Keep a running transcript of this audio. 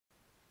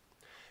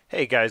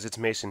Hey guys, it's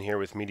Mason here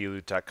with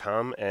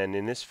Medialoot.com, and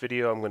in this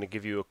video I'm going to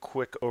give you a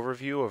quick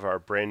overview of our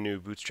brand new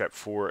Bootstrap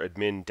 4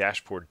 admin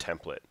dashboard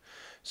template.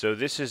 So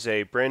this is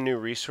a brand new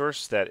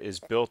resource that is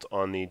built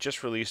on the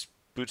just released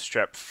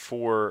Bootstrap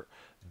 4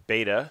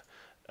 beta.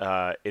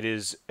 It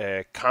is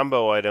a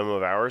combo item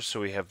of ours,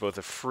 so we have both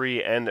a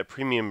free and a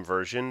premium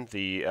version.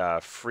 The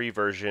free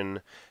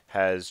version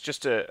has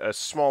just a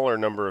smaller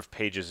number of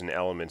pages and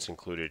elements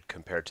included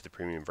compared to the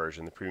premium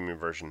version. The premium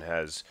version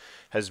has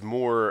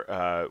more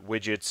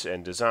widgets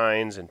and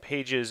designs and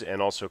pages,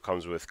 and also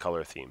comes with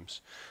color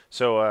themes.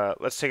 So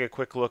let's take a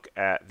quick look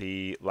at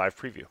the live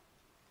preview.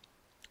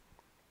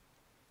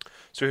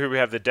 So here we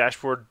have the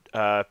dashboard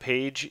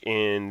page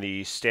in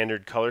the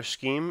standard color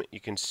scheme. You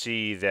can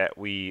see that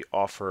we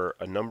offer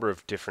a number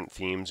of different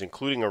themes,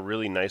 including a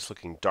really nice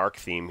looking dark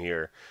theme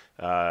here.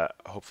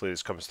 Hopefully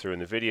this comes through in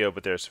the video,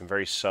 but there's some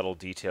very subtle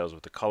details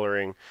with the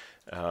coloring.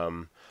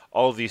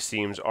 All of these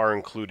themes are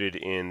included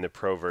in the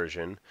Pro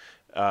version.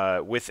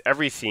 With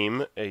every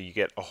theme, you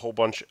get a whole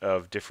bunch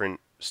of different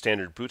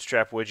standard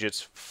Bootstrap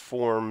widgets,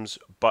 forms,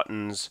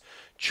 buttons,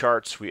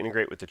 charts. We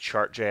integrate with the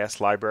Chart.js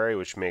library,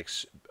 which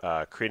makes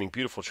creating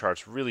beautiful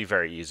charts really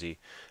very easy.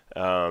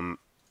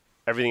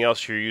 Everything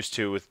else you're used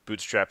to with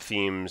Bootstrap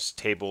themes,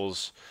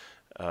 tables,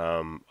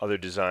 other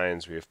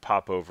designs, we have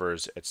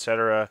popovers,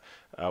 etc.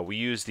 We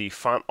use the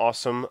Font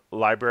Awesome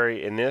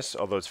library in this,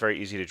 although it's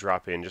very easy to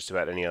drop in just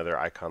about any other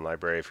icon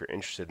library if you're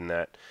interested in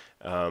that.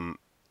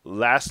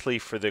 Lastly,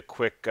 for the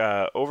quick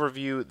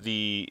overview,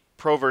 the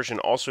Pro version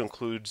also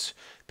includes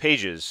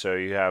pages, so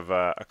you have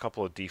a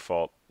couple of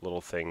default little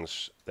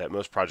things that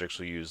most projects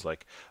will use,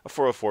 like a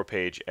 404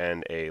 page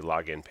and a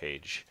login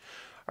page.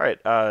 All right,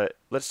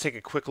 let's take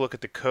a quick look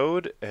at the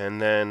code,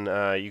 and then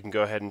you can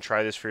go ahead and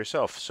try this for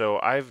yourself. So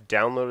I've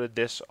downloaded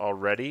this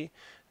already.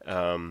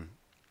 Again,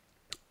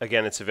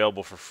 it's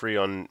available for free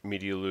on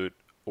Medialoot,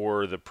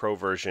 or the Pro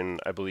version,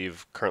 I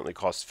believe, currently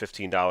costs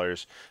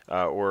 $15,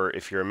 or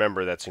if you're a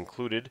member, that's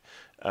included.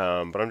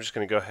 But I'm just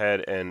going to go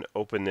ahead and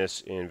open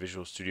this in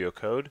Visual Studio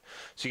Code.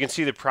 So you can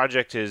see the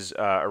project is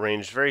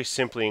arranged very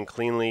simply and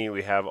cleanly.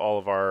 We have all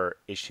of our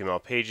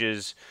HTML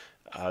pages.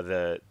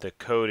 The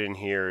code in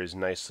here is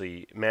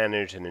nicely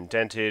managed and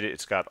indented.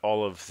 It's got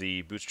all of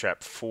the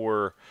Bootstrap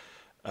 4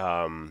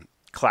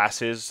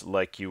 classes,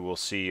 like you will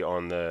see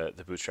on the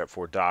Bootstrap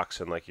 4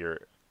 docs, and like you're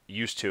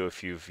used to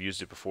if you've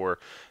used it before.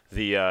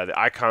 The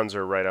icons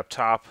are right up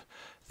top.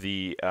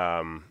 The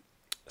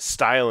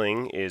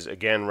styling is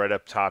again right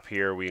up top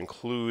here. We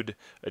include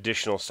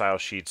additional style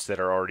sheets that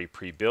are already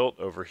pre-built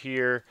over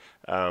here,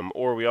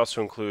 or we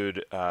also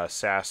include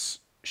Sass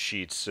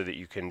sheets so that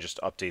you can just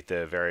update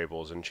the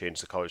variables and change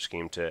the color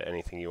scheme to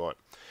anything you want.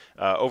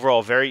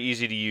 Overall, very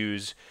easy to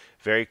use,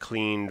 very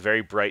clean,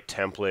 very bright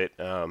template.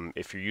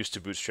 If you're used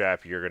to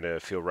Bootstrap, you're going to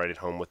feel right at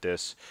home with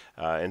this,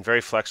 and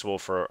very flexible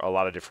for a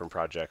lot of different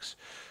projects.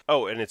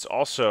 Oh, and it's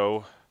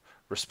also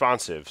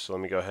responsive. So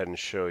let me go ahead and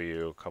show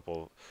you a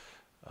couple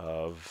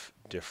of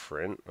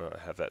different. I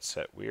have that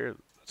set weird.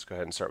 Let's go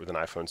ahead and start with an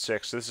iPhone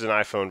 6. So this is an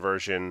iPhone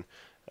version.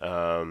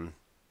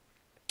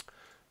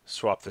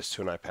 Swap this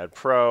to an iPad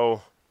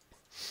Pro.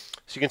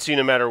 So you can see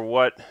no matter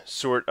what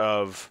sort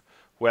of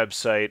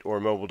website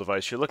or mobile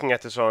device you're looking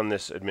at this on,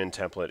 this admin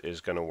template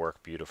is going to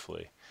work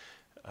beautifully.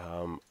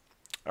 All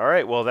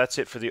right, well, that's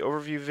it for the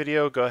overview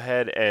video. Go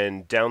ahead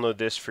and download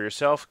this for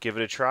yourself, give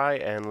it a try,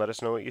 and let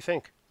us know what you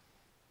think.